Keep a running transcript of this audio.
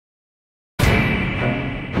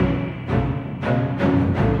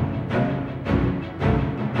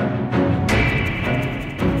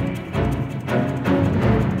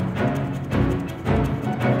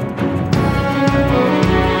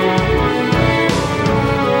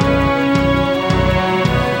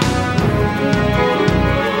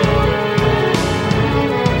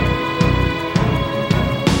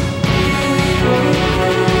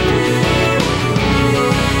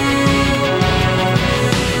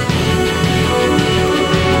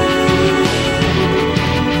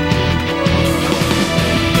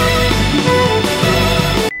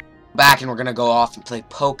gonna go off and play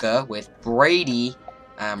poker with Brady.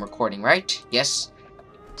 I'm recording, right? Yes.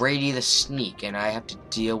 Brady the Sneak, and I have to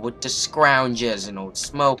deal with the Scroungers and Old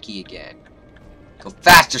Smoky again. Go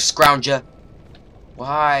faster, Scrounger!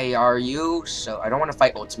 Why are you so... I don't want to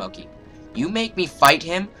fight Old Smoky. You make me fight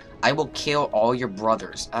him, I will kill all your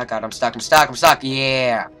brothers. Oh god, I'm stuck,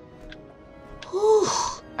 yeah! Whew.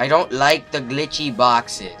 I don't like the glitchy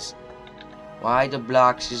boxes. Why the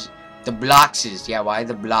boxes... yeah, why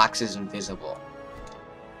the boxes invisible?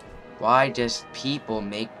 Why does people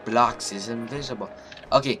make boxes invisible?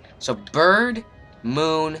 Okay, so bird,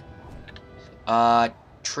 moon,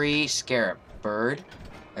 tree, scarab. Bird,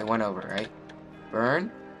 I went over, right?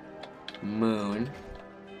 Bird, moon,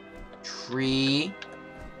 tree,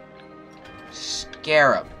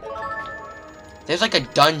 scarab. There's like a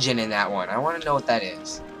dungeon in that one. I want to know what that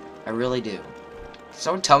is. I really do.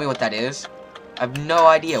 Someone tell me what that is. I have no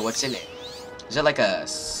idea what's in it. Is it like a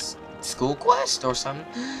school quest or something?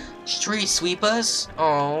 Street sweepers?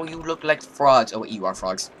 Oh, you look like frogs. Oh, wait, you are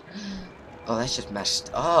frogs. Oh, that's just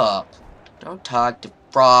messed up. Don't talk to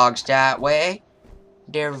frogs that way.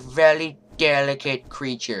 They're very delicate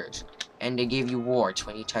creatures. And they give you warts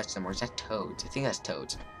when you touch them. Or is that toads? I think that's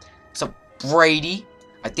toads. So, Brady,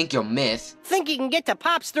 I think you're myth. Think you can get to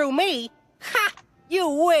Pops through me? Ha! You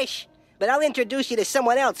wish! But I'll introduce you to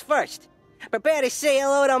someone else first. Prepare to say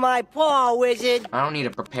hello to my paw, wizard. I don't need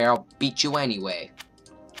to prepare. I'll beat you anyway.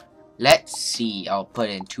 Let's see. I'll put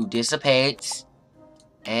in 2 dissipates.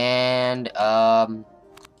 And,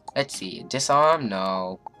 let's see. Disarm?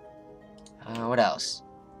 No. What else?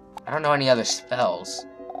 I don't know any other spells.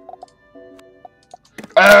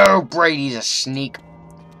 Oh, Brady's a sneak.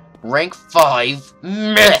 Rank 5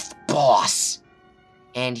 myth boss.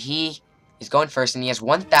 And he is going first, and he has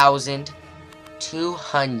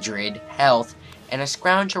 1,200 health and a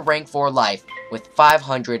Scrounger rank 4 life with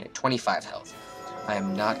 525 health. I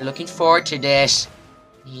am not looking forward to this.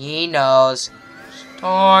 He knows.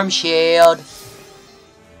 Storm Shield.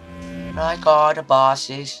 Like all the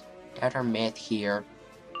bosses that are myth here.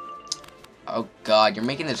 Oh god, you're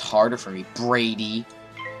making this harder for me, Brady.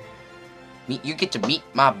 You get to meet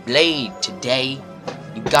my blade today.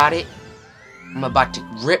 You got it? I'm about to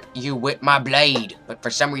rip you with my blade. But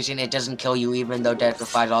for some reason, it doesn't kill you even though that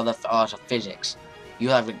defies all the laws of physics. You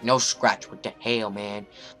have like, no scratch. What the hell, man?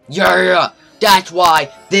 Yeah! That's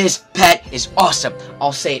why this pet is awesome.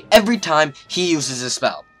 I'll say it every time he uses a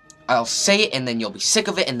spell. I'll say it and then you'll be sick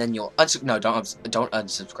of it and then you'll no, don't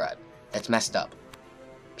unsubscribe. That's messed up.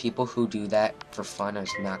 People who do that for fun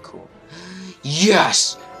is not cool.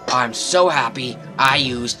 Yes! I'm so happy I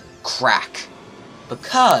used crack.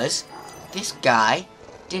 Because this guy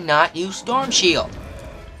did not use Storm Shield.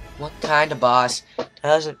 What kind of boss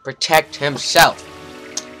doesn't protect himself?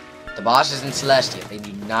 The boss is in Celestia. They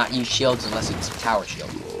do not use shields unless it's a tower shield.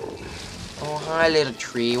 Oh, hi, little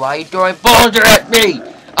tree. Why are you throwing boulder at me?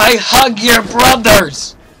 I hug your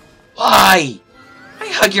brothers! Why? I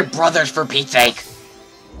hug your brothers for Pete's sake.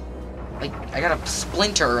 Like, I got a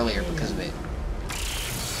splinter earlier because of it.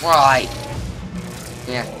 Why?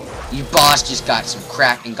 Yeah, your boss just got some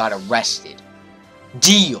crack and got arrested.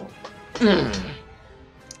 Deal.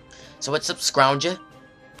 So what's up, Scrounger?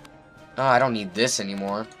 Oh, I don't need this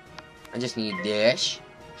anymore. I just need this.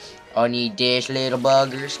 I need this little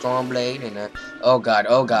bugger, Stormblade, and oh god,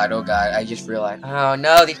 oh god, oh god. I just realized. Oh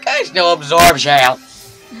no, these guys know Absorb Shield.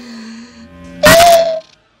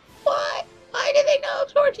 Why? Why do they know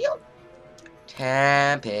Absorb Shield?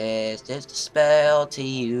 Tempest is the spell to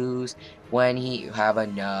use when you have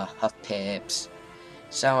enough pips.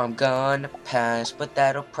 So I'm gonna pass, but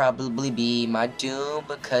that'll probably be my doom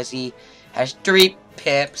because he has 3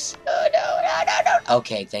 pips. Oh, no.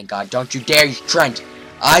 Okay, thank God. Don't you dare use Trent.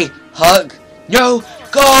 I hug no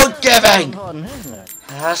gold giving.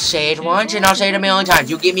 I'll say it once and I'll say it 1,000,000 times.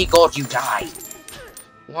 You give me gold, you die.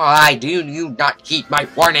 Why do you not heed my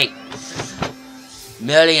warning?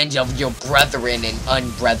 Millions of your brethren and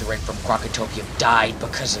unbrethren from Krokotopia died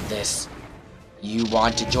because of this. You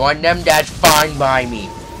want to join them? That's fine by me.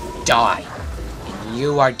 Die. And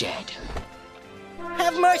you are dead.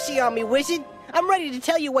 Have mercy on me, wizard. I'm ready to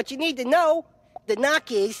tell you what you need to know. The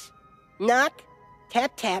knock is knock,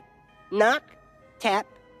 tap, tap, knock, tap,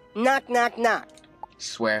 knock, knock, knock.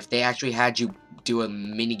 Swear, if they actually had you do a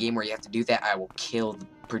mini game where you have to do that, I will kill the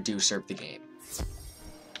producer of the game.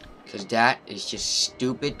 Because that is just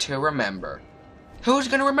stupid to remember. Who's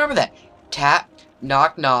gonna remember that? Tap,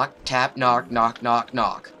 knock, knock, tap, knock, knock, knock,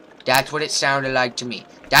 knock. That's what it sounded like to me.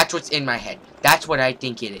 That's what's in my head. That's what I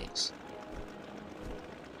think it is.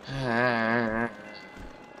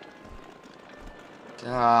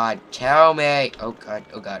 God, tell me. Oh God,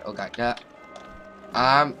 oh God, oh God. No.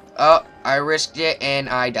 Oh, I risked it and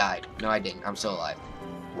I died. No, I didn't. I'm still alive.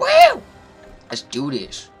 Woo! Let's do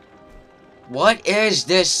this. What is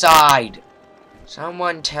this side?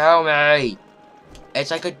 Someone tell me.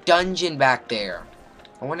 It's like a dungeon back there.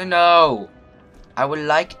 I want to know. I would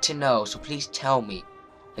like to know, so please tell me.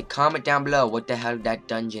 Like, comment down below what the hell that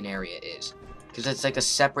dungeon area is. Because it's like a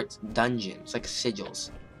separate dungeon. It's like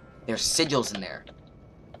sigils. There's sigils in there.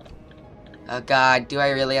 Oh god, do I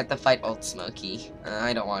really have to fight Old Smoky?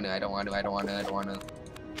 I don't want to.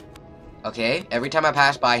 Okay, every time I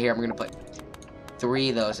pass by here, I'm gonna put 3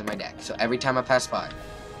 of those in my deck. So every time I pass by.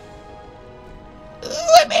 Ooh,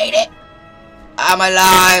 I made it! I'm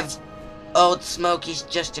alive! Old Smoky's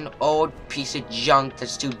just an old piece of junk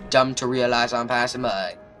that's too dumb to realize I'm passing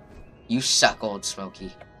by. You suck, Old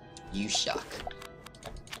Smoky. You suck.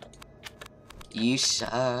 You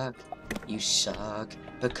suck. You suck.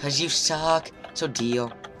 Because you suck. So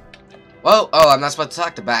deal. Whoa! Oh, I'm not supposed to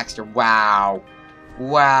talk to Baxter. Wow.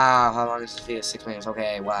 Wow. How long does this video? 6 minutes.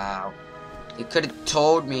 Okay, wow. You could have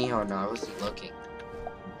told me. Oh no, I wasn't looking.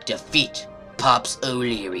 Defeat Pops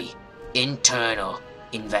O'Leary. Internal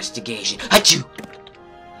investigation. Achoo!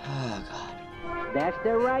 Oh god. That's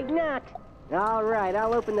the right knock. All right,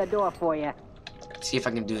 I'll open the door for you. Let's see if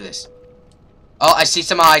I can do this. Oh, I see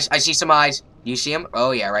some eyes. I see some eyes. Do you see them?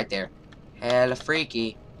 Oh yeah, right there. Hella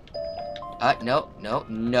freaky. No.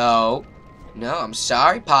 No, I'm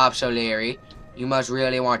sorry, Pops O'Leary. You must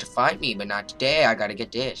really want to fight me, but not today. I gotta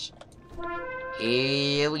get this.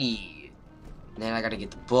 Here we. And then I gotta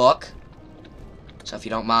get the book. So if you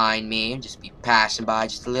don't mind me, just be passing by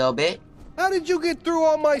just a little bit. How did you get through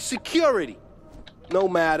all my security? No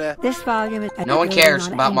matter. This volume is no one cares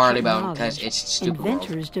about Marleybone because it's stupid.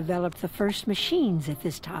 Inventors developed the first machines at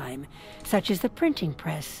this time, such as the printing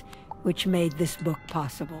press, which made this book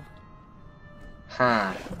possible.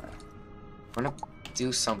 Huh. I wanna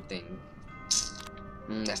do something.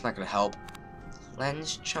 That's not gonna help.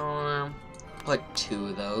 Lens charm. Put 2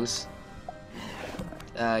 of those.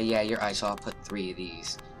 Yeah, your eyes. So I'll put 3 of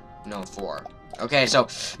these. No, 4. Okay, so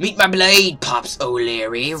meet my blade, Pops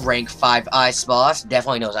O'Leary, rank 5 ice boss.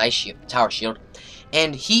 Definitely knows ice shield, tower shield,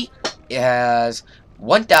 and he has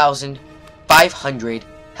 1,500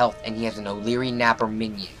 health, and he has an O'Leary Napper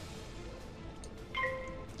minion.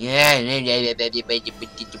 Yeah,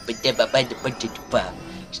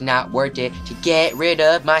 it's not worth it to get rid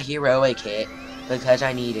of my heroic hit because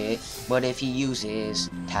I need it. What if he uses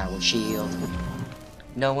tower shield?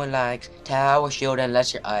 No one likes tower shield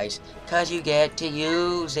unless you're ice, cause you get to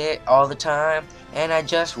use it all the time. And I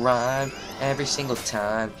just rhyme every single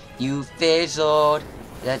time. You fizzled.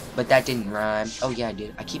 But that didn't rhyme. Oh yeah, I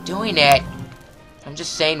did. I keep doing it. I'm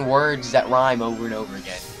just saying words that rhyme over and over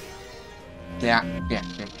again. Yeah.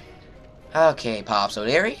 Okay, Pops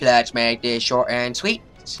O'Leary, let's make this short and sweet.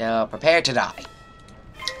 So prepare to die.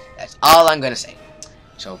 That's all I'm gonna say.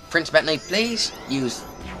 So Prince Bentley, please use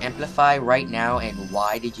Amplify right now. And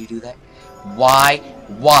why did you do that? Why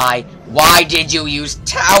did you use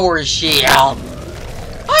Tower Shield?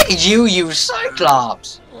 Why did you use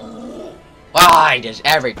Cyclops? Why does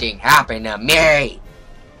everything happen to me?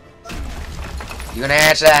 You gonna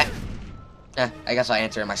answer that? I guess I'll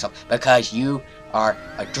answer it myself. Because you are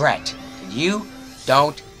a threat. You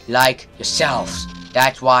don't like yourselves.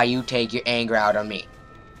 That's why you take your anger out on me.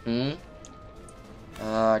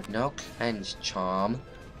 No cleanse charm.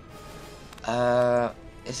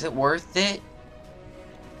 Is it worth it?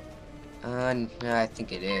 No, I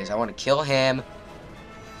think it is. I want to kill him.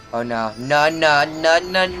 Oh no. No.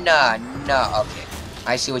 Okay.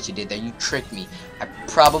 I see what you did there. You tricked me. I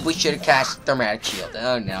probably should have cast Thermatic Shield.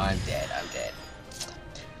 Oh no, I'm dead.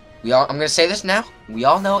 I'm gonna say this now. We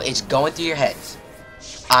all know it's going through your heads.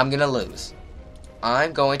 I'm gonna lose.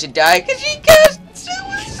 I'm going to die because he cast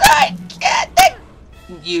suicide. That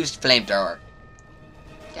used flamethrower.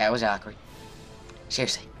 That was awkward.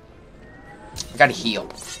 Seriously. I gotta heal.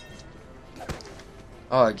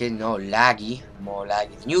 Oh, getting all laggy. More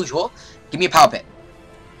laggy than usual. Give me a power pit.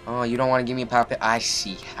 Oh, you don't want to give me a power pit? I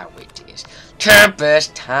see how it is.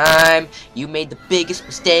 Tempest time! You made the biggest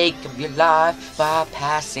mistake of your life by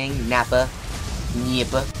passing Nappa.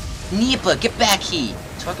 Nippa, get back here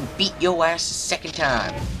so I can beat your ass a second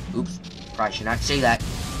time. Oops, probably should not say that.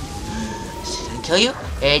 Does it kill you?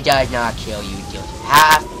 It does not kill you. It kills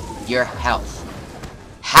half your health.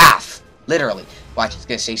 Half! Literally. Watch, it's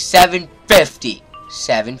gonna say 750.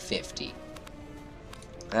 750.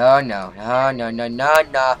 Oh no.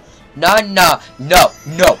 No,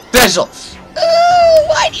 Bizzle! Oh,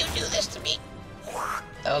 why do you do this to me?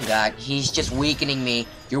 Oh god, he's just weakening me.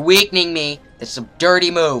 You're weakening me. That's a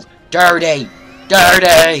dirty move. Dirty.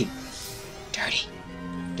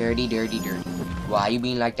 Dirty, dirty, dirty. Why you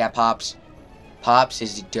being like that, Pops? Pops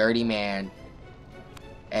is a dirty man.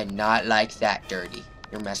 And not like that dirty.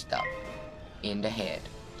 You're messed up. In the head.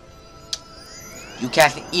 You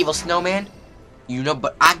cast an evil snowman? You know,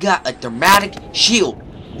 but I got a thermatic shield.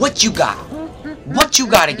 What you got? What you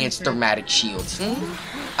got against thermatic shields?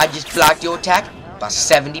 I just blocked your attack by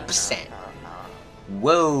 70%.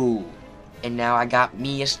 Whoa. And now I got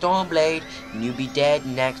me a Stormblade. And you be dead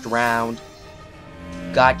next round.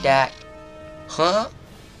 Got that? Huh?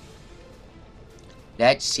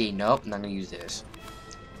 Let's see. Nope, I'm not gonna use this.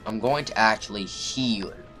 I'm going to actually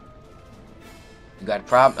heal. You got a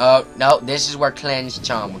problem? Oh, no, this is where Cleanse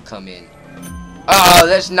Charm would come in. Oh,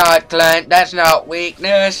 that's not cleanse. That's not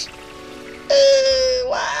weakness.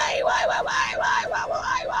 Why?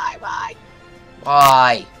 Why?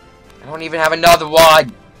 I don't even have another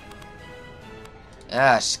one.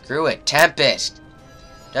 Ah, screw it. Tempest.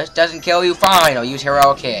 Just doesn't kill you, fine. I'll use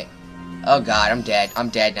Heroic Hit. Oh god, I'm dead. I'm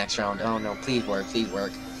dead next round. Oh no, please work, please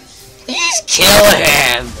work. Please kill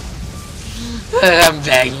him! I'm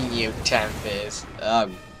begging you, Tempest.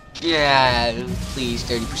 Yeah, please,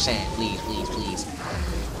 30%. Please, please, please.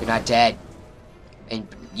 You're not dead. And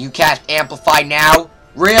you cast Amplify now?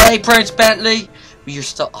 Really, Prince Bentley? But you're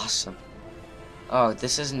still awesome. Oh,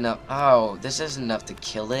 this isn't enough. Oh, this isn't enough to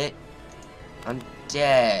kill it. I'm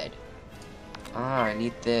dead. Oh, I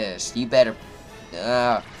need this. You better...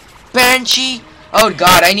 Banshee! Oh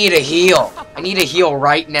god, I need a heal. I need a heal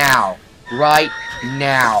right now. Right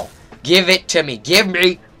now. Give it to me. Give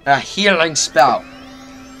me a healing spell.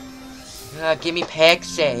 Give me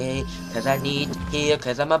Pexay, cause I need to heal,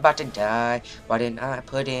 cause I'm about to die. Why didn't I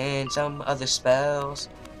put in some other spells?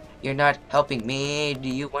 You're not helping me. Do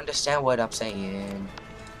you understand what I'm saying?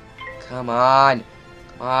 Come on.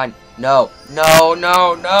 Come on. No. No,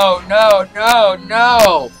 no, no, no, no,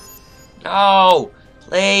 no. No.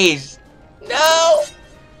 Please. No.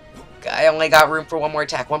 I only got room for one more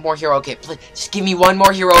attack. One more hero kit. Please. Just give me one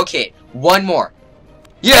more hero kit. One more.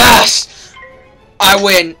 Yes! I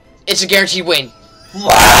win. It's a guaranteed win.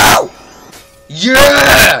 Wow!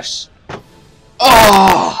 Yes!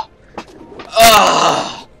 Oh!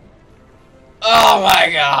 Oh! Oh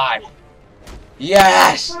my god!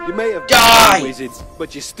 Yes! You may have Die! died, wizards,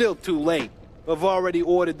 but you're still too late. I've already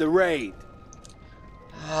ordered the raid.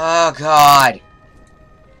 Oh god.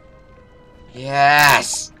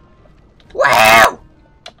 Yes! Wow!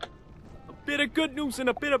 A bit of good news and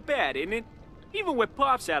a bit of bad, isn't it? Even with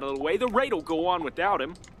Pops out of the way, the raid will go on without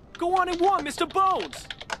him. Go on and one, Mr. Bones!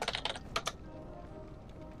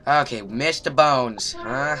 Okay, Mr. Bones,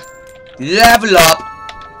 huh? Level up!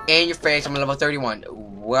 In your face, I'm level 31.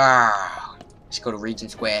 Wow. Let's go to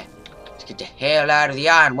Regent Square. Let's get the hell out of the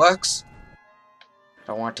Ironworks. I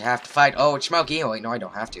don't want to have to fight. Oh, it's Smokey. Oh, wait, no, I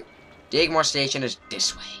don't have to. Digmore Station is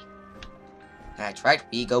this way. That's right,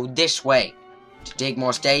 we go this way. To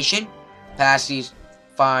Digmore Station. Past these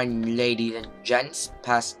fine ladies and gents.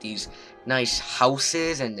 Past these nice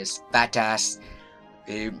houses and this fat-ass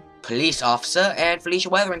police officer and Felicia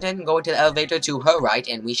Weatherington, and go into the elevator to her right,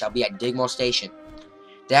 and we shall be at Digmore Station.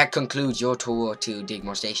 That concludes your tour to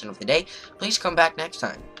Digmore Station of the day. Please come back next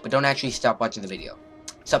time, but don't actually stop watching the video.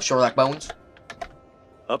 What's up, Sherlock Bones?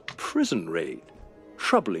 A prison raid.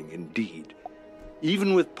 Troubling indeed.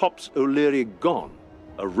 Even with Pops O'Leary gone,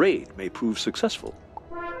 a raid may prove successful.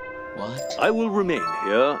 What? I will remain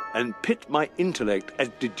here and pit my intellect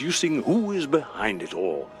at deducing who is behind it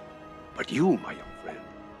all. But you, my young friend,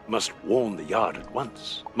 must warn the Yard at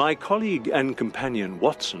once. My colleague and companion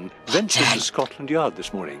Watson ventured to Scotland Yard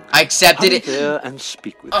this morning. I accepted it. Hurry there and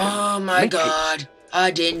speak with him. Oh my Make god. haste.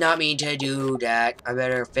 I did not mean to do that. I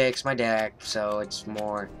better fix my deck so it's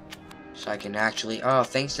more... So I can actually... Oh,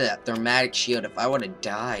 thanks to that thermatic shield. If I would have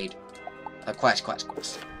died... Quest.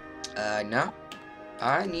 No.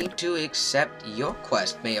 I need to accept your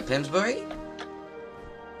quest, Mayor Pimsbury.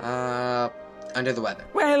 Under the weather.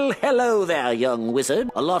 Well, hello there, young wizard.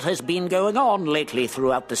 A lot has been going on lately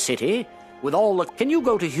throughout the city. With all the... Can you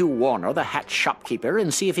go to Hugh Warner, the hat shopkeeper,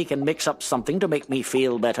 and see if he can mix up something to make me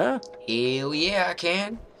feel better? Hell yeah, I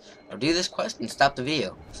can. I'll do this quest and stop the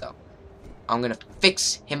video. So, I'm gonna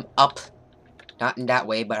fix him up. Not in that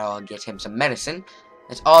way, but I'll get him some medicine.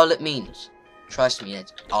 That's all it means. Trust me,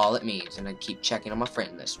 that's all it means. And I keep checking on my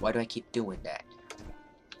friend list. Why do I keep doing that?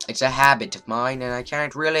 It's a habit of mine, and I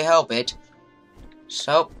can't really help it.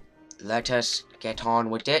 So, let us get on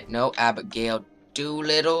with it. No, Abigail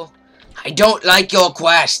Doolittle. I don't like your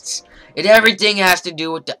quests. Everything has to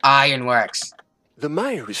do with the Ironworks. The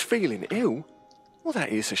mayor is feeling ill? Well, that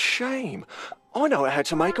is a shame. I know how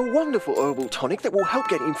to make a wonderful herbal tonic that will help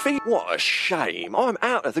get him fit. What a shame. I'm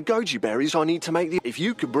out of the goji berries I need to make the... If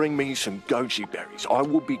you could bring me some goji berries, I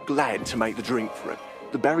would be glad to make the drink for him.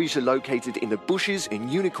 The berries are located in the bushes in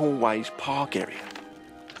Unicorn Ways Park area.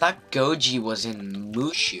 I thought Goji was in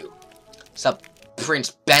Mushu. What's up,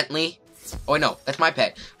 Prince Bentley? Oh, no, that's my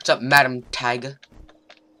pet. What's up, Madam Tiger?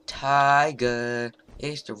 Tiger,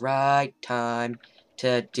 it's the right time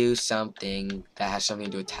to do something that has something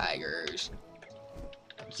to do with tigers.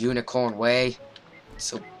 Unicorn Way.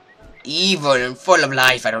 So evil and full of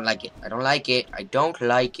life. I don't like it. I don't like it. I don't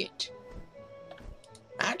like it.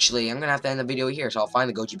 Actually, I'm gonna have to end the video here, so I'll find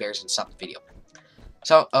the goji berries and stop the video.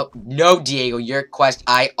 So, no, Diego, your quest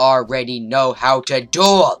I already know how to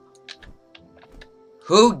duel.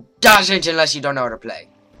 Who doesn't unless you don't know how to play?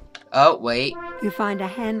 Oh, wait. You find a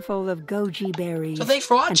handful of goji berries So thanks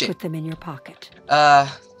for watching. and put them in your pocket.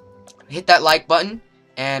 Hit that like button.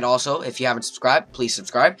 And also, if you haven't subscribed, please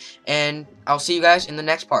subscribe. And I'll see you guys in the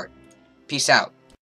next part. Peace out.